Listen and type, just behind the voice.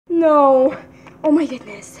No. Oh my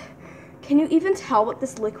goodness. Can you even tell what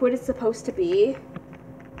this liquid is supposed to be?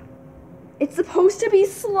 It's supposed to be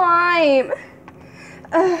slime.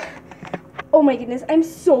 Oh my goodness, I'm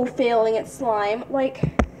so failing at slime.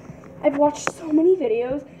 Like, I've watched so many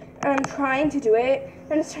videos and I'm trying to do it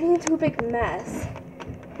and it's turning into a big mess.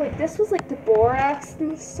 Like, this was like the borax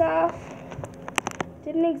and stuff.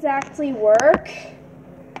 Didn't exactly work.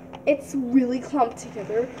 It's really clumped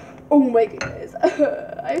together. Oh my goodness.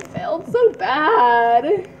 I failed so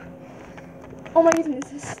bad. Oh my goodness,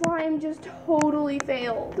 this slime just totally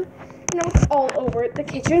failed. Now it's all over the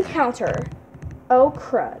kitchen counter. Oh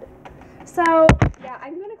crud. So, yeah,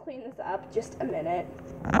 I'm gonna clean this up just a minute.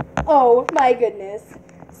 Oh my goodness.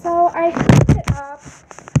 So I cleaned it up.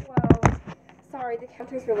 Well, sorry, the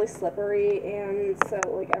counter's really slippery and so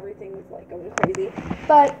like everything's like going crazy.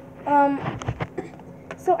 But,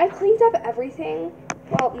 so I cleaned up everything.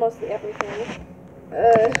 Well, mostly everything.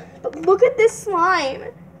 But look at this slime.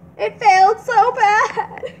 It failed so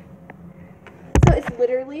bad. So it's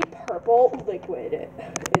literally purple liquid.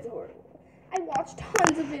 It's horrible. I watched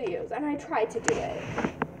tons of videos and I tried to do it.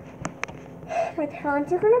 My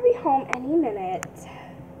parents are gonna be home any minute.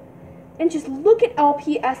 And just look at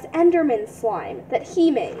LPS Enderman slime that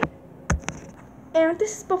he made. And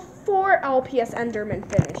this is before LPS Enderman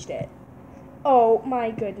finished it. Oh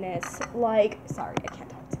my goodness. Like, sorry, I can't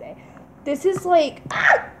talk today. This is like,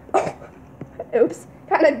 oops,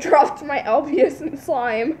 kind of dropped my LPS in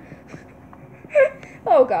slime.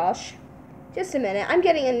 Oh gosh. Just a minute, I'm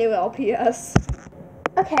getting a new LPS.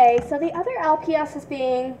 Okay, so the other LPS is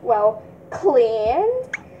being, well, cleaned.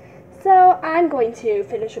 So I'm going to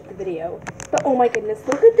finish up the video. But oh my goodness,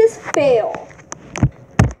 look at this fail.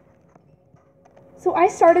 So I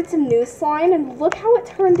started some new slime and look how it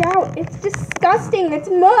turned out. It's disgusting, it's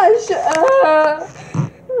mush.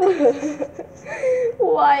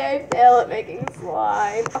 Why I fail at making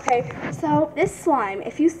slime. Okay, so this slime,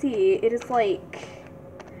 if you see, it is like,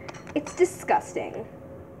 it's disgusting.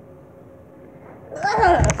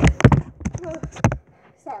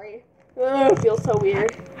 Sorry. It feels so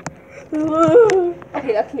weird.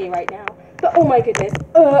 Okay, that's me right now. But oh my goodness,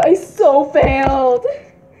 I so failed.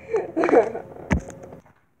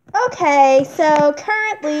 Okay, so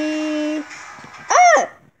currently,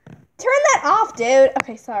 turn that off, dude.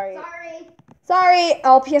 Okay, sorry. Sorry,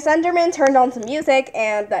 LPS Enderman turned on some music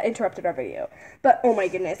and that interrupted our video. But oh my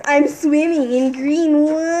goodness, I'm swimming in green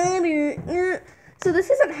water. So this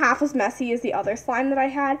isn't half as messy as the other slime that I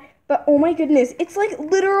had, but oh my goodness, it's like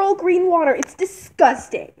literal green water. It's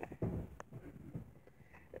disgusting.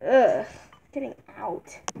 Ugh, getting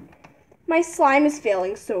out. My slime is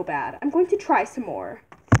failing so bad. I'm going to try some more.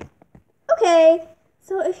 Okay,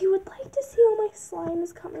 so if you would like to see how my slime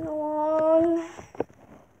is coming along,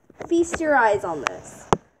 feast your eyes on this.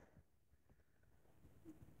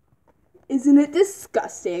 Isn't it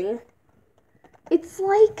disgusting? It's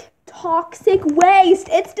like toxic waste.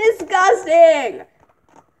 It's disgusting.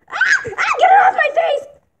 Ah, get it off my face!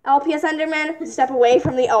 LPS Enderman, step away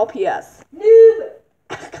from the LPS. Noob!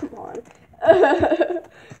 Come on.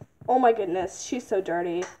 Oh my goodness, she's so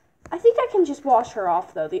dirty. I think I can just wash her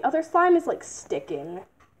off, though. The other slime is, like, sticking.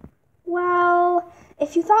 Well,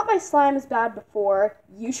 if you thought my slime was bad before,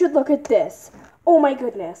 you should look at this. Oh my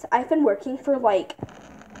goodness, I've been working for, like,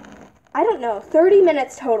 I don't know, 30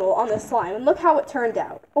 minutes total on this slime, and look how it turned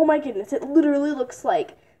out. Oh my goodness, it literally looks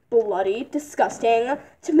like bloody, disgusting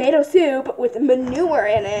tomato soup with manure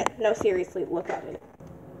in it. No, seriously, look at it.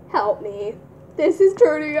 Help me. This is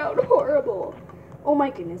turning out horrible. Oh my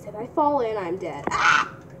goodness, if I fall in, I'm dead.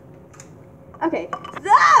 Ah! Okay.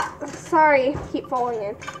 Ah! Sorry, keep falling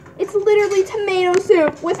in. It's literally tomato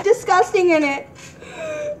soup with disgusting in it.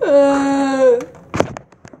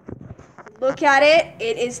 Look at it.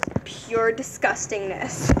 It is pure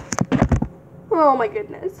disgustingness. Oh my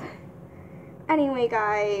goodness. Anyway,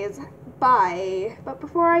 guys, bye. But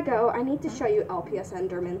before I go, I need to show you LPS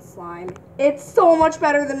Enderman slime. It's so much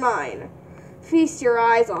better than mine. Feast your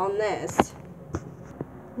eyes on this.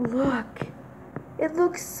 Look. It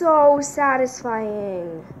looks so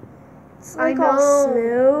satisfying. It's like all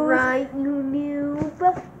smooth. Right,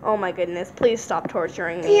 noob. Oh my goodness, please stop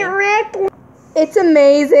torturing me. It's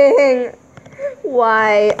amazing.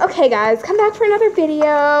 Why? Okay, guys, come back for another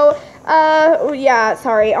video. Yeah,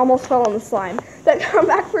 sorry, almost fell on the slime. But come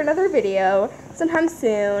back for another video sometime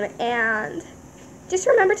soon. And just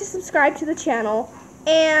remember to subscribe to the channel.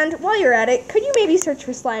 And while you're at it, could you maybe search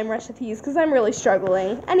for slime recipes? Because I'm really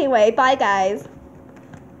struggling. Anyway, bye, guys.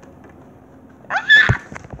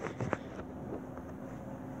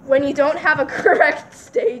 When you don't have a correct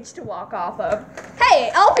stage to walk off of.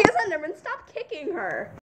 Hey, LPS Enderman, stop kicking her.